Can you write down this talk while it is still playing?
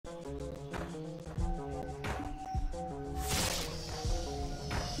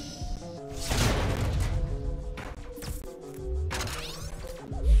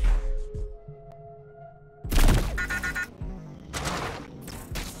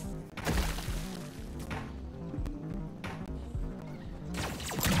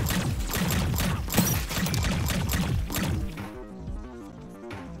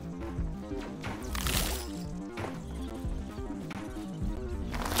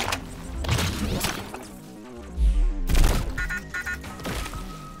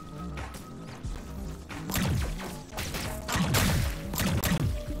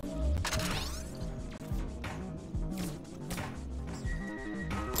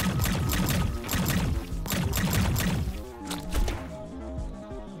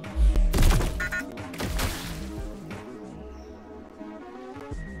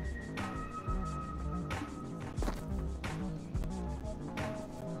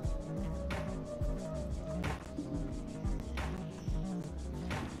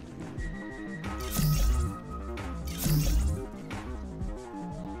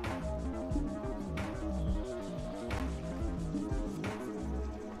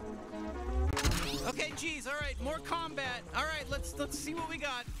Okay, geez, all right, more combat. All right, let's see what we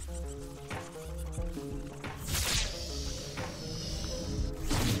got.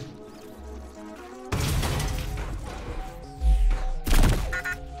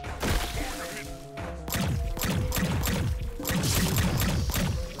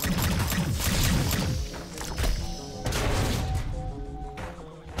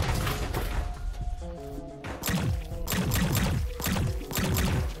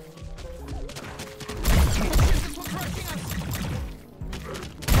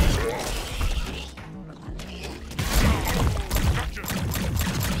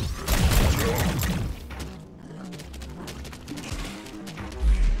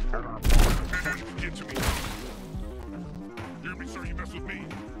 Get to me. You be sure you mess with me.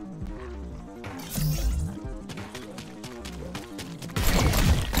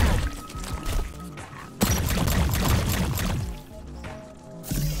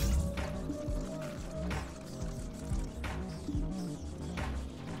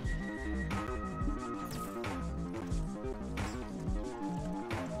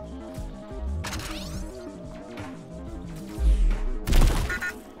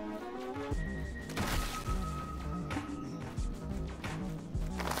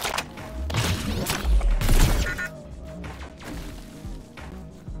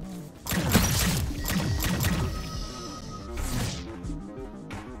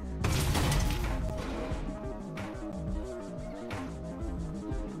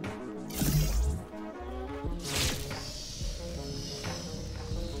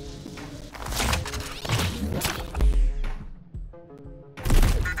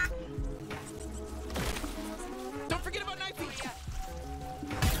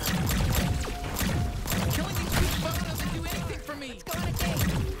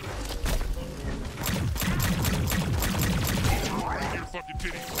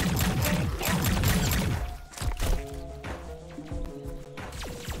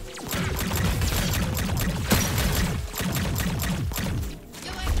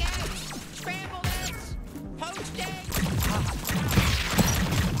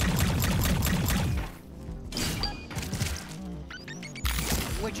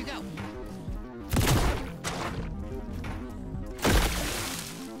 Where'd you go?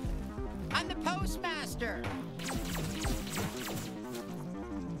 I'm the postmaster.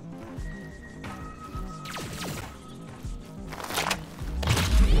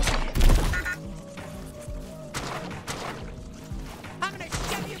 I'm gonna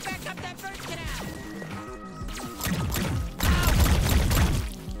shove you back up that bird canal.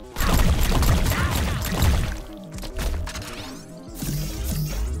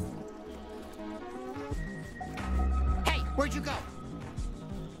 Where'd you go?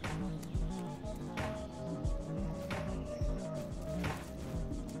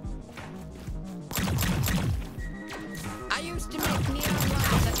 I used to make neon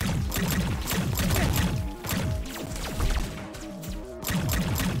lights.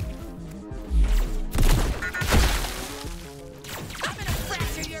 I'm gonna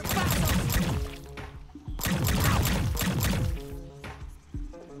fracture your fossils.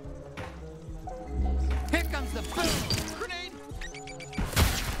 Here comes the boom.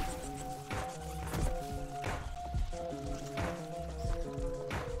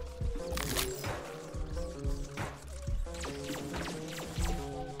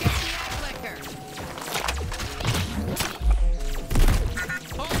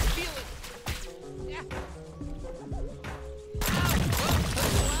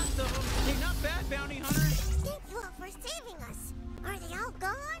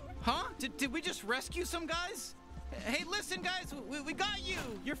 Did we just rescue some guys? Hey, listen, guys, we got you.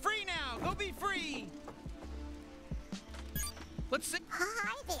 You're free now. Go be free. Let's see.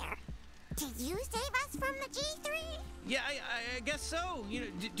 Hi there. Did you save us from the G3? Yeah, I guess so. You know,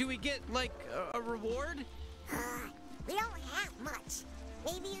 do we get like a reward? We don't have much.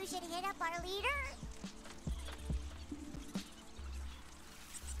 Maybe you should hit up our leader?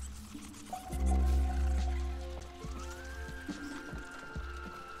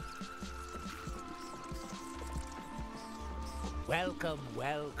 Welcome,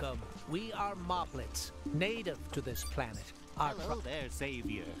 welcome. We are Moplets, native to this planet. Hello there,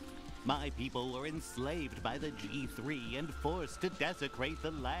 Savior. My people were enslaved by the G3 and forced to desecrate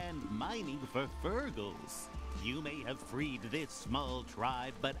the land mining for Fergals. You may have freed this small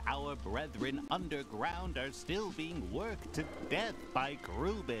tribe, but our brethren underground are still being worked to death by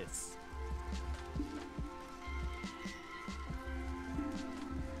Krubis.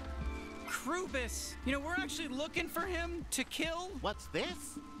 Krubis? You know, we're actually looking for him to kill? What's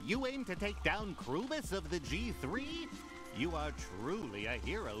this? You aim to take down Krubis of the G3? You are truly a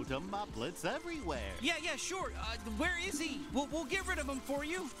hero to Moplets everywhere. Yeah, sure. Where is he? We'll get rid of him for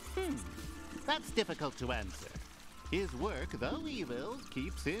you. That's difficult to answer. His work, though evil,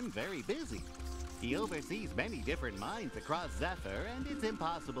 keeps him very busy. He oversees many different mines across Zephyr, and it's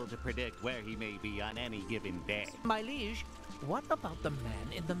impossible to predict where he may be on any given day. My liege, what about the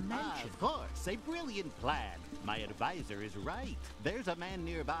man in the mansion? Of course, a brilliant plan. My advisor is right. There's a man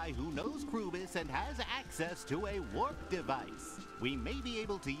nearby who knows Krubis and has access to a warp device. We may be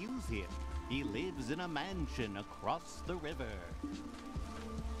able to use him. He lives in a mansion across the river.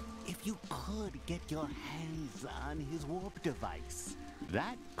 If you could get your hands on his warp device,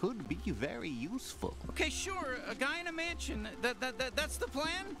 that could be very useful. Okay, sure. A guy in a mansion. That's the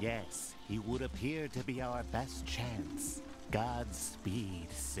plan? Yes, he would appear to be our best chance.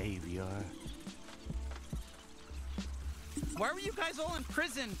 Godspeed, Savior. Why were you guys all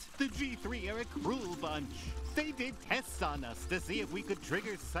imprisoned? The G3 are a cruel bunch. They did tests on us to see if we could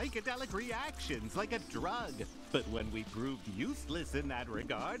trigger psychedelic reactions like a drug. But when we proved useless in that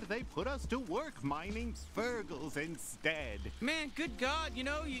regard, they put us to work mining Fergles instead. Man, good God, you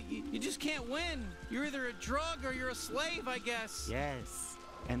know, you just can't win. You're either a drug or you're a slave, I guess. Yes,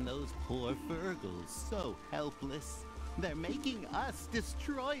 and those poor Fergles, so helpless. They're making us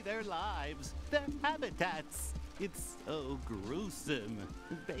destroy their lives, their habitats. It's so gruesome.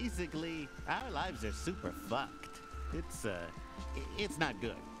 Basically, our lives are super fucked. It's not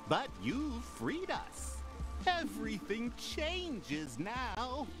good. But you freed us. Everything changes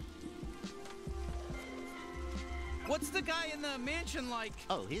now. What's the guy in the mansion like?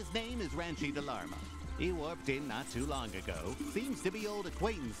 Oh, his name is Ranchi Delarma. He warped in not too long ago. Seems to be old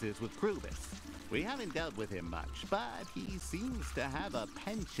acquaintances with Krubis. We haven't dealt with him much, but he seems to have a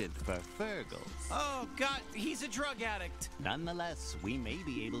penchant for Fergles. Oh, God, he's a drug addict. Nonetheless, we may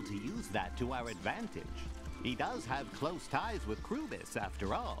be able to use that to our advantage. He does have close ties with Krubis,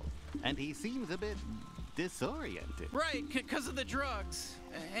 after all, and he seems a bit disoriented. Right, because of the drugs.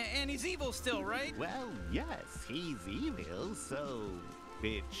 And he's evil still, right? Well, yes, he's evil, so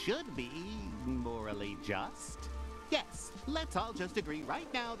it should be morally just. Yes, let's all just agree right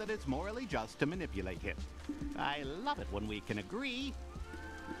now that it's morally just to manipulate him. I love it when we can agree.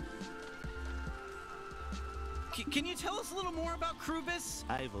 Can you tell us a little more about Krubis?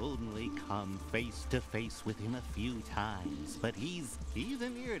 I've only come face to face with him a few times, but he's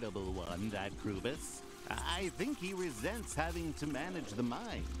an irritable one, that Krubis. I think he resents having to manage the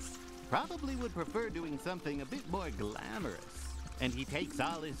mines. Probably would prefer doing something a bit more glamorous. And he takes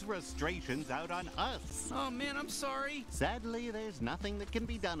all his frustrations out on us. Oh, man, I'm sorry. Sadly, there's nothing that can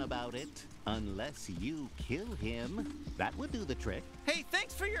be done about it. Unless you kill him. That would do the trick. Hey,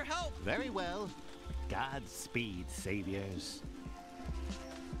 thanks for your help. Very well. Godspeed, saviors.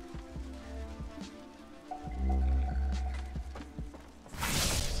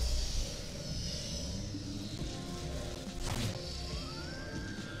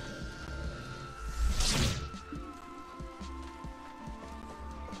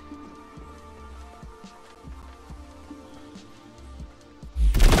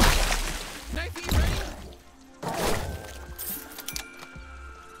 Knifey, ready?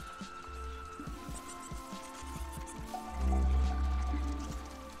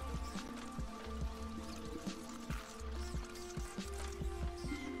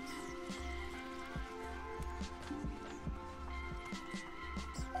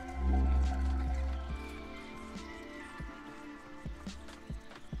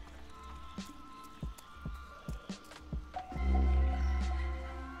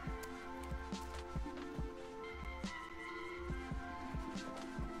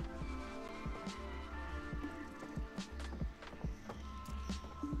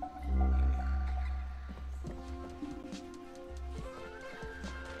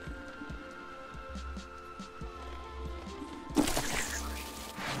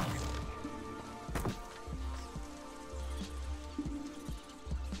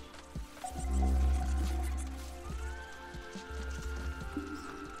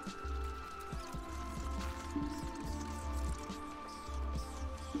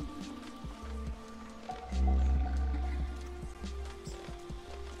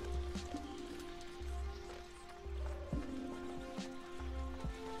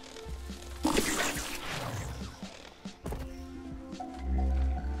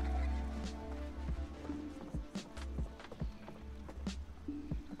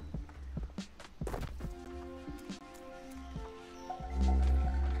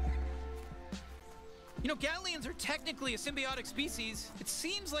 You know, Gatlians are technically a symbiotic species. It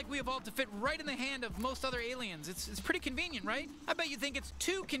seems like we evolved to fit right in the hand of most other aliens. It's pretty convenient, right? I bet you think it's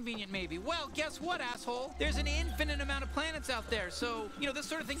too convenient, maybe. Well, guess what, asshole? There's an infinite amount of planets out there, so, you know, this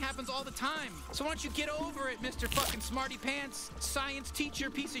sort of thing happens all the time. So why don't you get over it, Mr. fucking Smarty Pants, science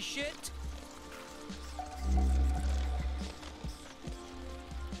teacher piece of shit?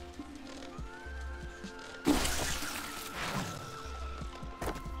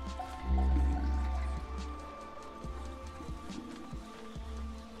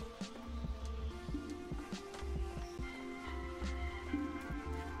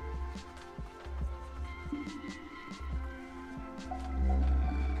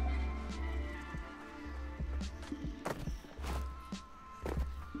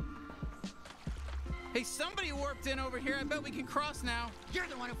 Hey, somebody warped in over here. I bet we can cross now. You're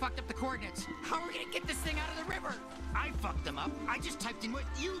the one who fucked up the coordinates. How are we gonna get this thing out of the river? I fucked them up. I just typed in what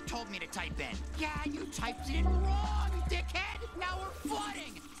you told me to type in. Yeah, you typed it in wrong, dickhead. Now we're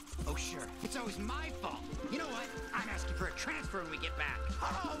flooding. Oh, sure. It's always my fault. You know what? I'm asking for a transfer when we get back.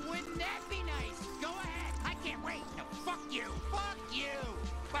 Oh, wouldn't that be nice? Go ahead. I can't wait. No, fuck you. Fuck you.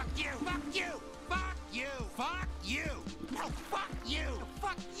 Fuck you. Fuck you. Fuck you. Fuck you. No, fuck you. No,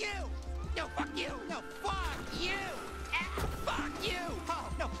 fuck you. No, fuck you! No, fuck you! Ah, fuck you! Oh,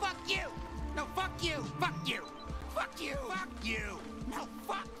 no, fuck you! No, fuck you! Fuck you! Fuck you! Fuck you! No,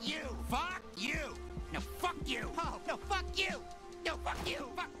 fuck you! Fuck you! No, fuck you! Oh, no, fuck you! No, fuck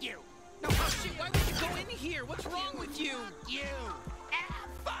you! Fuck you! No, Oh shit, why would you go in here? What's wrong with you? Fuck you! Ah,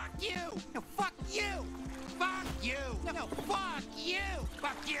 fuck you! No, fuck you! Fuck you! No, fuck you!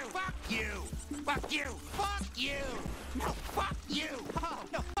 Fuck you! Fuck you! Fuck you! Fuck you! No, fuck you! Oh,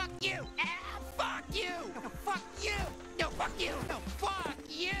 no, fuck you! Ah, fuck you! No, fuck you! No, fuck you! No, fuck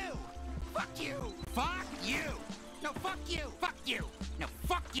you! Fuck you! Fuck you! No, fuck you! Fuck you! No,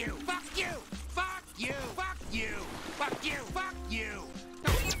 fuck you! Fuck you! Fuck you! Fuck you! Fuck you! Fuck you!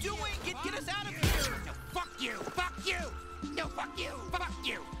 No, What are you doing? Get us out of here! no, fuck you! Fuck you! No, fuck you! Fuck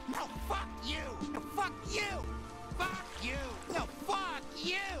you! No, fuck you! No, fuck you! Fuck you! No, fuck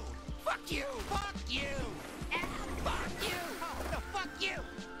you! Fuck you! Fuck you! Ah, fuck you! Oh, no, fuck you!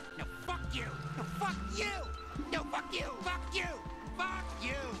 No, fuck you! No, fuck you! No, fuck you! Fuck you! Fuck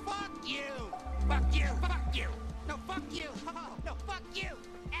you! Fuck you! Fuck you! Fuck you! No, fuck you! Oh, no, fuck you!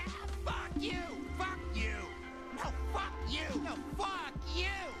 Ah, fuck you! Fuck you! No, fuck you! No, fuck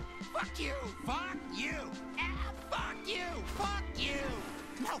you! Fuck you! Fuck you! Ah, fuck you! Fuck you!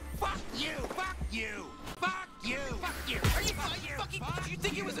 No, fuck you! Fuck you! Fuck you! Fuck you! Are you fucking... Did you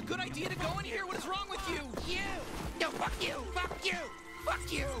think it was a good idea to go in here? What is wrong with you? You! No, fuck you! Fuck you!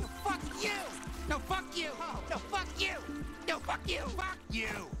 Fuck you! Fuck you! No, fuck you! Oh, no, fuck you! No, fuck you! Fuck you!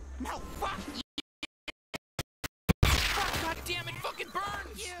 No, fuck you! God damn it, fucking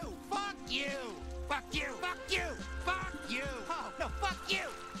burns! You! Fuck you! Fuck you! Fuck you! Fuck you! Oh, no, fuck you!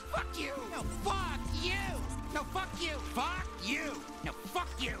 Fuck you! No, fuck you! No, fuck you! Fuck you! No, fuck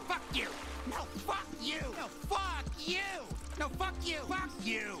you! Fuck you! No, fuck you! No, fuck you! No, fuck you! Fuck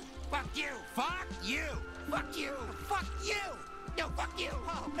you! Fuck you! Fuck you! Fuck you! Fuck you! No, fuck you!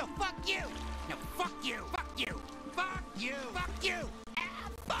 Oh, no, fuck you! No, fuck you! Fuck you! Fuck you! Fuck you! Ah,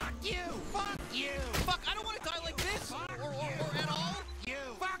 fuck you! Fuck you! Fuck, I don't want to die like this! Or at all! You!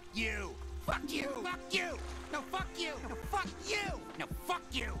 Fuck you! Fuck you! Fuck you! No, fuck you! No, fuck you! No, fuck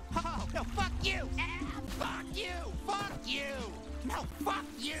you! Oh, no, fuck you! Ah, fuck you! Fuck you! No, fuck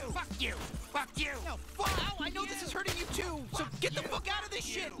you! Fuck you! Fuck you! No, fuck Ow, I know this is hurting you too, so get the fuck out of this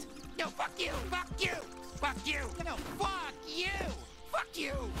shit! No, fuck you! Fuck you! Fuck you! No, fuck you! Fuck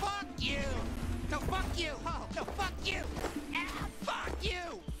you! Fuck you! No, fuck you! Oh, no, fuck you! Ah, fuck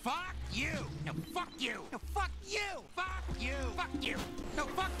you! Fuck you! No, fuck you! No, fuck you! Fuck you! Fuck you! No,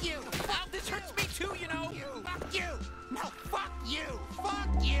 fuck you! Ow, this hurts me too, you know! Fuck you! No, fuck you!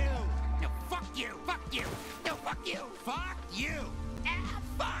 Fuck you! No, fuck you! Fuck you! No, fuck you! Fuck you! Ah,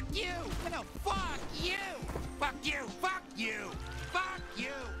 fuck you! No, fuck you! Fuck you! Fuck you! Fuck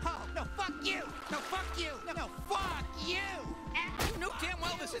you! Oh, no, fuck you! No, fuck you! No, fuck you! Ah, You know damn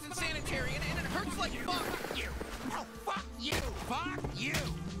well this isn't sanitary, and it hurts like fuck! Fuck you! No, fuck you! Fuck you!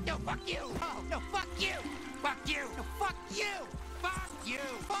 No, fuck you! Oh, no, fuck you! Fuck you! No, fuck you! Fuck you!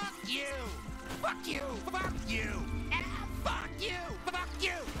 Fuck you! Fuck you! Fuck you! Ah, fuck you! Fuck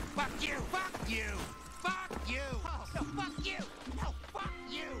you! Fuck you! Fuck you! Fuck you! Oh, no, fuck you! No, fuck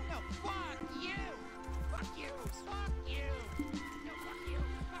you! No, fuck you! Fuck you! Fuck you! No, fuck you!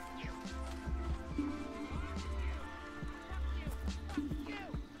 Fuck you! Fuck you!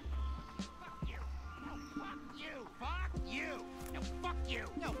 Fuck you! No, fuck you! Fuck you! No, fuck you!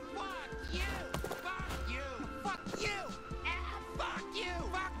 No, fuck you! Fuck you! Fuck you! Ah, fuck you!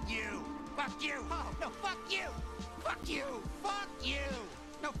 Fuck you! Fuck you! Oh, No, fuck you! Fuck you! Fuck you!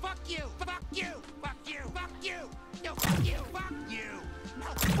 No, fuck you! Fuck you! Fuck you! Fuck you! No, fuck you! Fuck you! No,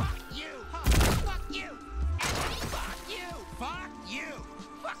 fuck you! Fuck you! And fuck you! Fuck you!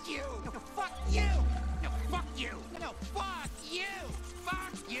 Fuck you! No, fuck you! No, fuck you! No, fuck you!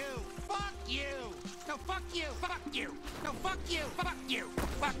 Fuck you! Fuck you! No, fuck you! Fuck you! No, fuck you! Fuck you!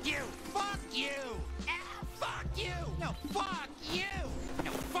 Fuck you! Fuck you! Ah, fuck you! No, fuck you!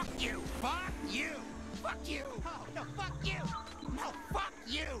 No, fuck you! Fuck you! Fuck you! Oh, no, fuck you! No, fuck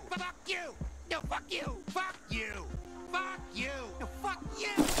you! Fuck you! No, fuck you! Fuck you! Fuck you! No, fuck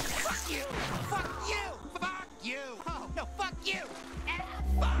you! Fuck you! Fuck you! Fuck you! Oh, no, fuck you! Ah,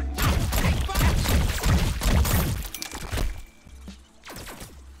 fuck you! Hey, fuck you!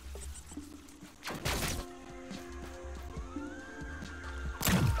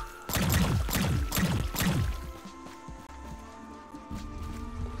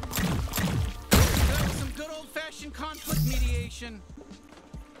 That was some good old-fashioned conflict mediation.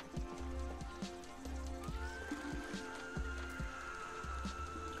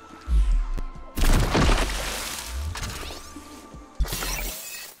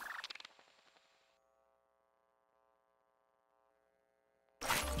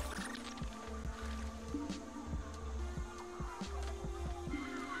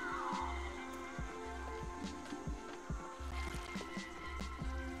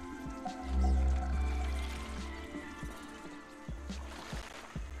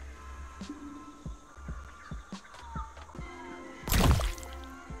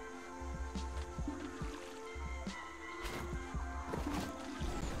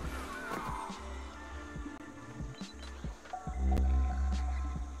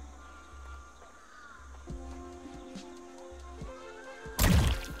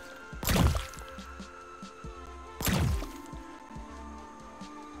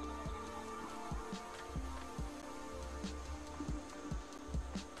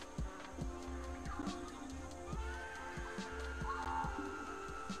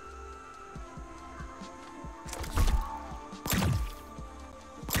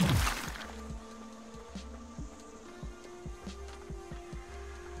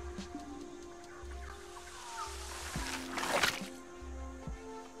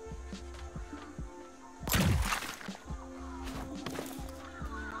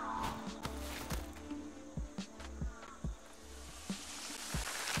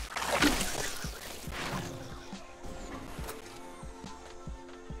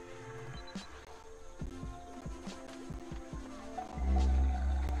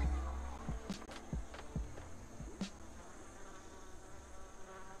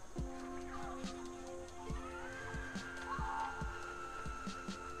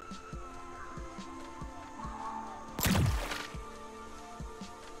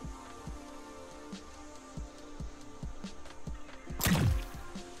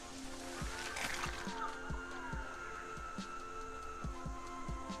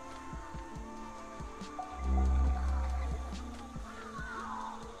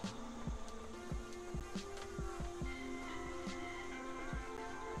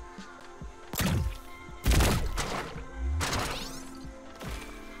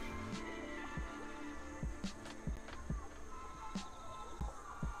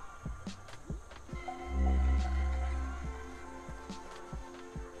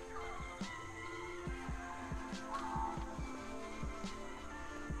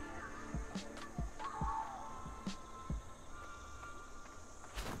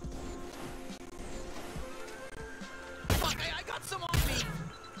 Some on me!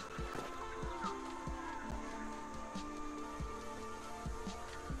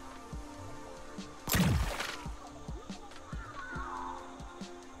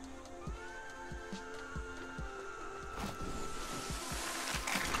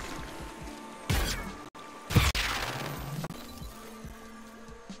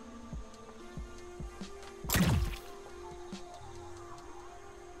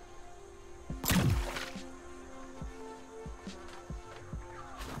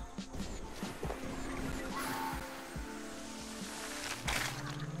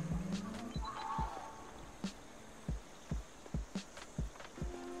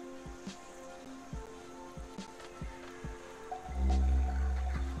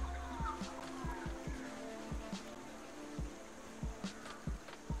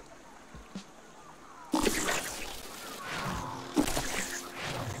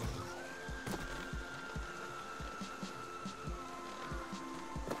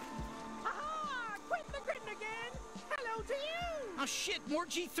 Oh shit, more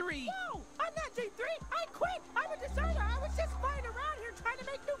G3! Whoa! I'm not the G3. I quit. I'm a deserter. I was just flying around here trying to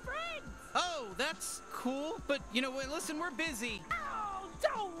make new friends. Oh, that's cool. But, you know what, listen, we're busy. Oh,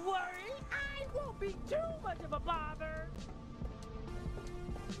 don't worry. I won't be too much of a bother.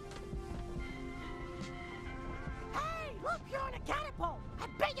 Hey, look, you're on a catapult. I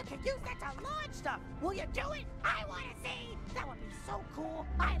bet you can use that to launch stuff. Will you do it? I want to see. That would be so cool.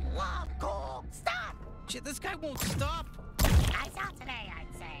 I love cool stuff. Shit, this guy won't stop. Nice out today,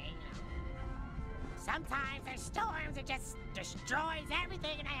 I'd say. Sometimes there's storms that just destroys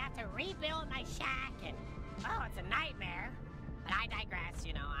everything and I have to rebuild my shack and, oh, it's a nightmare. But I digress,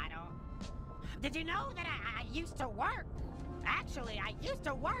 you know, I don't... Did you know that I used to work? Actually, I used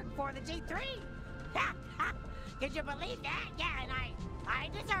to work for the G3. Could you believe that? Yeah, and I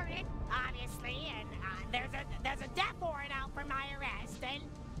deserted, obviously, and there's a death warrant out for my arrest, and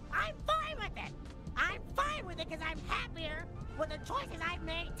I'm fine with it. I'm fine with it because I'm happier with the choices I've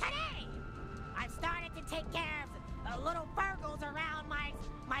made today. I've started to take care of the little Virgils around my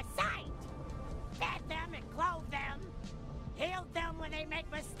site. Fed them and clothed them. Healed them when they make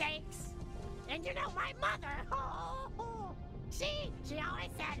mistakes. And you know, my mother, she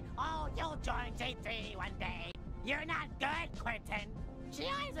always said, oh, you'll join G3 one day. You're not good, Quentin. She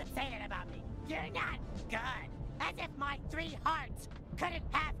always would say that about me. You're not good. As if my 3 hearts couldn't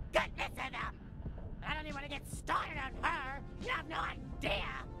have goodness in them. I don't even want to get started on her. You have no idea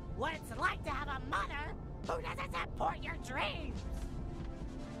what it's like to have a mother who doesn't support your dreams.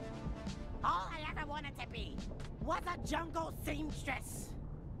 All I ever wanted to be was a jungle seamstress.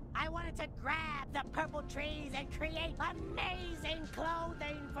 I wanted to grab the purple trees and create amazing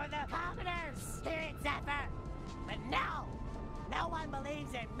clothing for the commoners here in Zephyr. But no one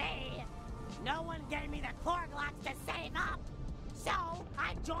believes in me. No one gave me the Korglocks to save up. So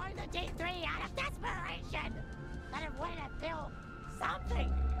I joined the G3 out of desperation. Out of way to feel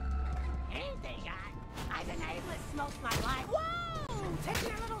something. Anything. I've been able to smoke my life. Whoa!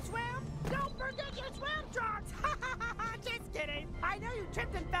 Taking a little swim? Don't forget your swim trunks! Just kidding. I know you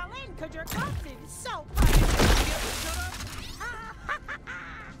tripped and fell in because your costume is so funny.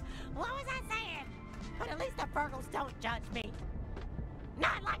 What was I saying? But at least the Virgils don't judge me.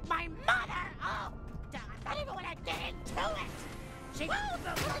 Not like my mother! Oh, I don't even want to get into it! She... Whoa,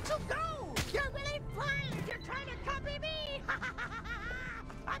 where'd you go? You're really flying! You're trying to copy me!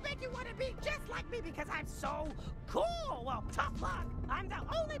 I bet you want to be just like me because I'm so cool! Well, tough luck! I'm the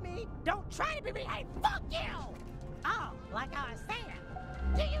only me! Don't try to be me! Hey, fuck you! Oh, like I was saying,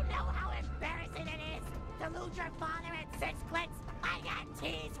 do you know how embarrassing it is to lose your father at 6 clicks? I got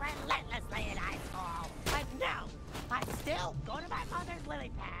teased relentlessly in high school. But no, I still go to my mother's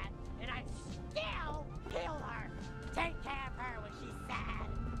lily pad, and I still heal her, take care of her when she's sad.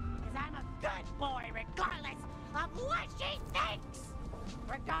 Because I'm a good boy regardless of what she thinks.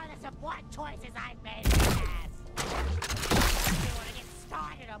 Regardless of what choices I've made in the past. I don't want to get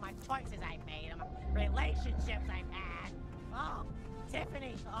started on my choices I've made, on my relationships I've had. Oh,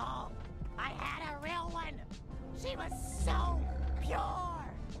 Tiffany, oh, I had a real one. She was so pure.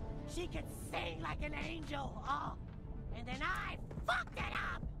 She could sing like an angel. Oh, and then I fucked it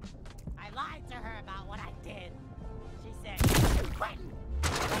up. I lied to her about what I did. She said, Quentin,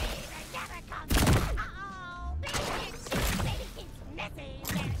 please, I never come back. Uh-oh, baby keeps missing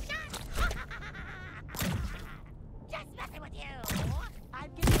their shots. Just messing with you. I'm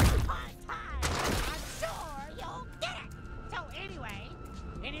giving you a hard time. I'm sure you'll get it. So anyway,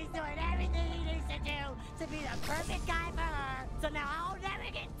 and he's doing everything he needs to do to be the perfect guy for her. So now I'll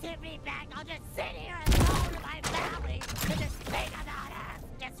never get Tiffany back. I'll just sit here alone in my family and just think about her.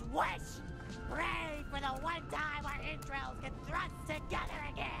 Just wish, pray for the one time our intros get thrust together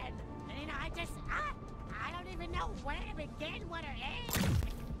again. And you know, I don't even know where to begin, what or end.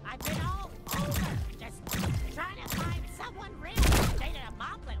 I've been all over, just trying to find someone real. I dated a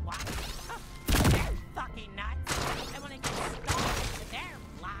moplet once. They're fucking nuts. They want to get started to their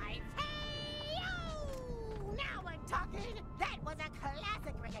lives. Hey, yo! Now we're talking. That was a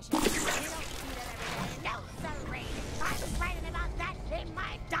classic rendition. You don't see that every day. No, sorry. I'm writing about that in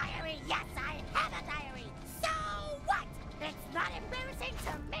my diary. Yes, I have a diary. So what? It's not embarrassing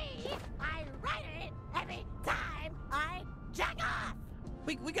to me. I write it every time I jack off.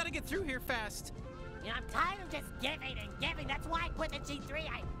 We gotta get through here fast. You know, I'm tired of just giving and giving. That's why I quit the G3.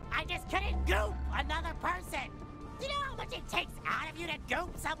 I just couldn't goop another person. You know how much it takes out of you to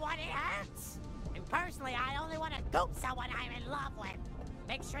goop someone? It hurts. And personally, I only want to goop someone I'm in love with.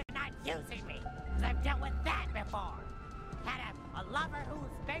 Make sure they're not using me, because I've dealt with that before. Had a lover who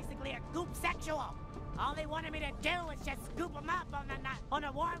was basically a goop sexual. All they wanted me to do was just scoop them up on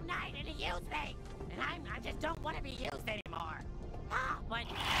a warm night and he used me. And I just don't want to be used anymore. Oh, but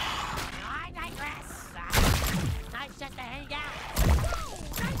I digress. Nice just to hang out.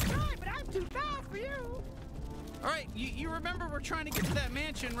 Whoa, nice try, but I'm too fast for you. All right, you remember we're trying to get to that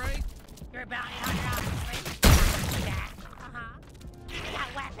mansion, right? You're a bounty hunter, obviously. Yeah. They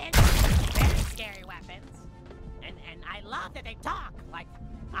got weapons. Very scary weapons. And I love that they talk. Like,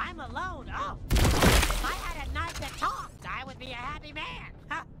 I'm alone. Oh. If I had a knife that talked, I would be a happy man.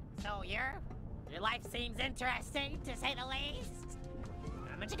 Huh. So your life seems interesting, to say the least.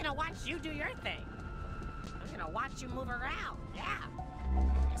 I'm just gonna watch you do your thing. I'm gonna watch you move around. Yeah.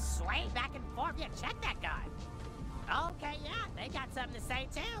 Just sway back and forth. Yeah, check that guy. Okay, yeah, they got something to say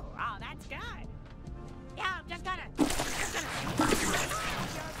too. Oh, that's good. Yeah, I'm just gonna.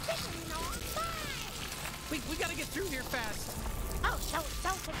 We gotta get through here fast. Oh, so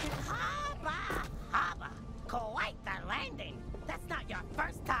haba. Quite the landing. That's not your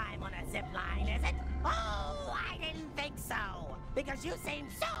first time on a zip line, is it? Oh, I didn't think so. Because you seem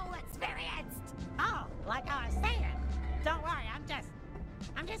so experienced. Oh, like I was saying. Don't worry, I'm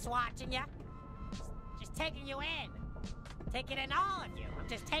just watching you. Just taking you in. Taking in all of you. I'm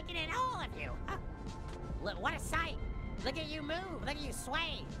just taking in all of you. Huh. Look, what a sight. Look at you move. Look at you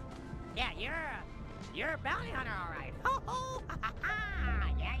sway. Yeah, you're a bounty hunter, all right. Ho ho, ha ha ha.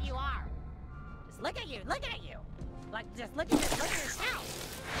 Yeah, you are. Just look at you. Look at you. Like, just look at yourself.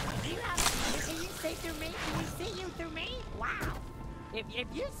 Do you have? Can you see through me? Can you see you through me? Wow. If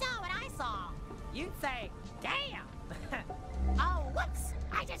you saw what I saw, you'd say, damn. Oh, whoops.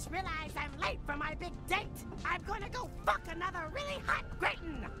 I just realized I'm late for my big date. I'm gonna go fuck another really hot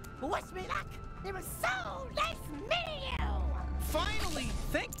Briton. Wish me luck. It was so nice meeting you. Finally!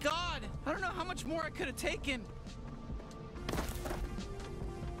 Thank God! I don't know how much more I could have taken.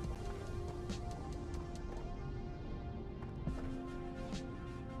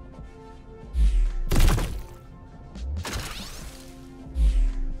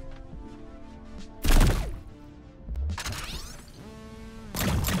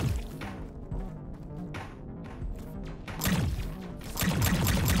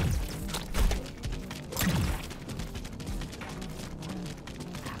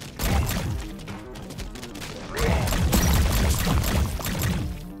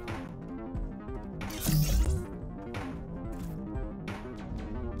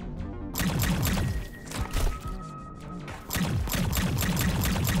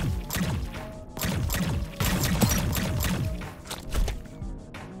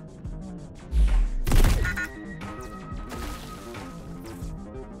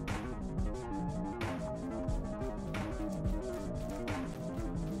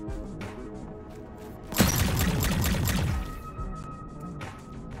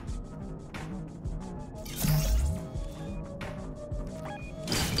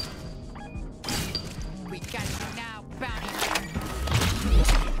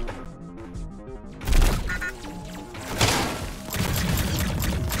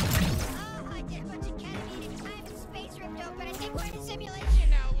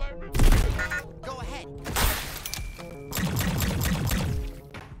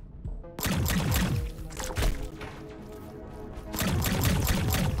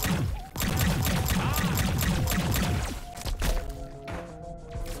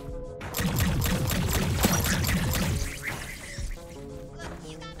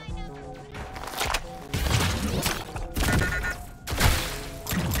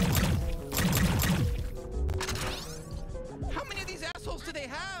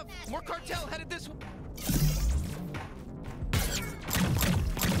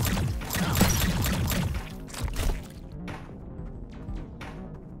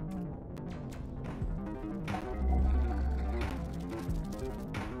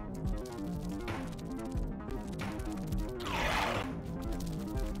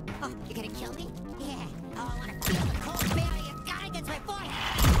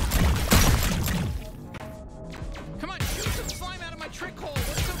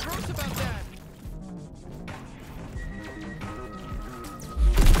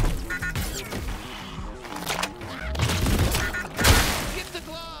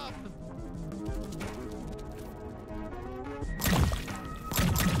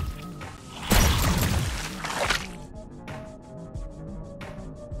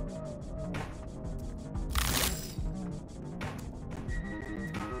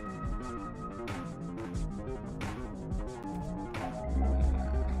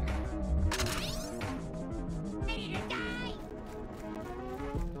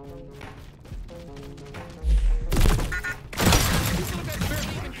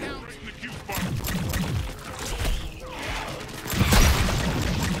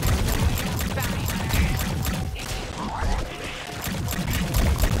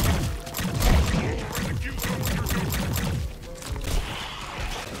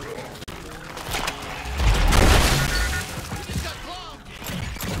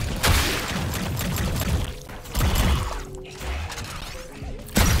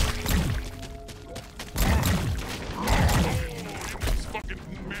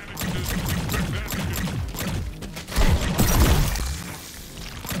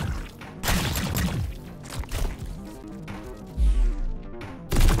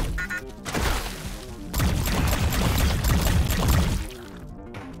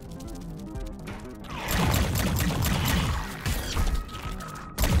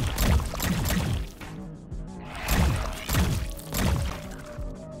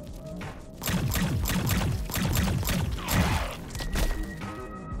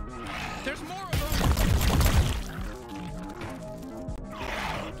 There's more of them.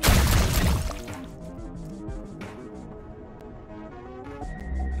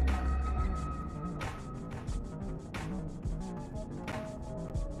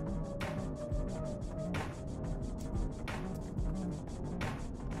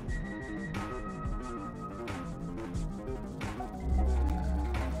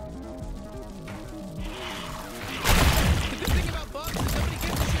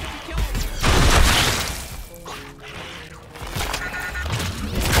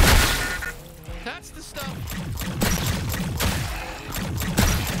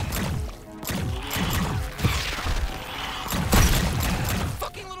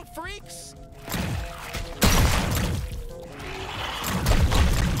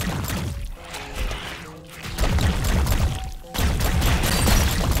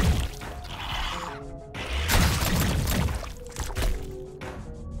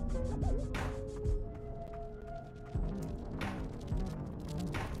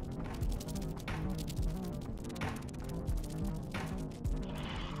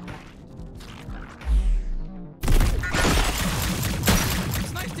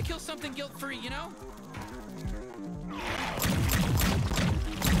 Something guilt-free, you know?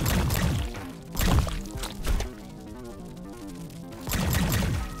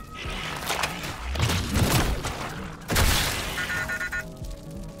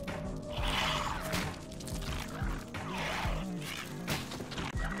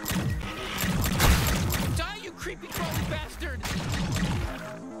 Die, you creepy crawly bastard!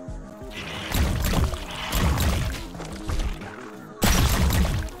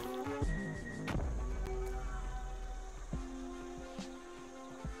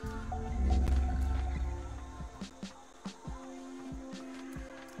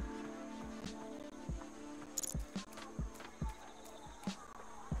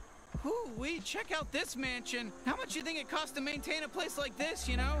 Ooh-wee, check out this mansion. How much do you think it costs to maintain a place like this,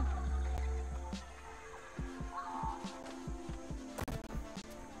 you know?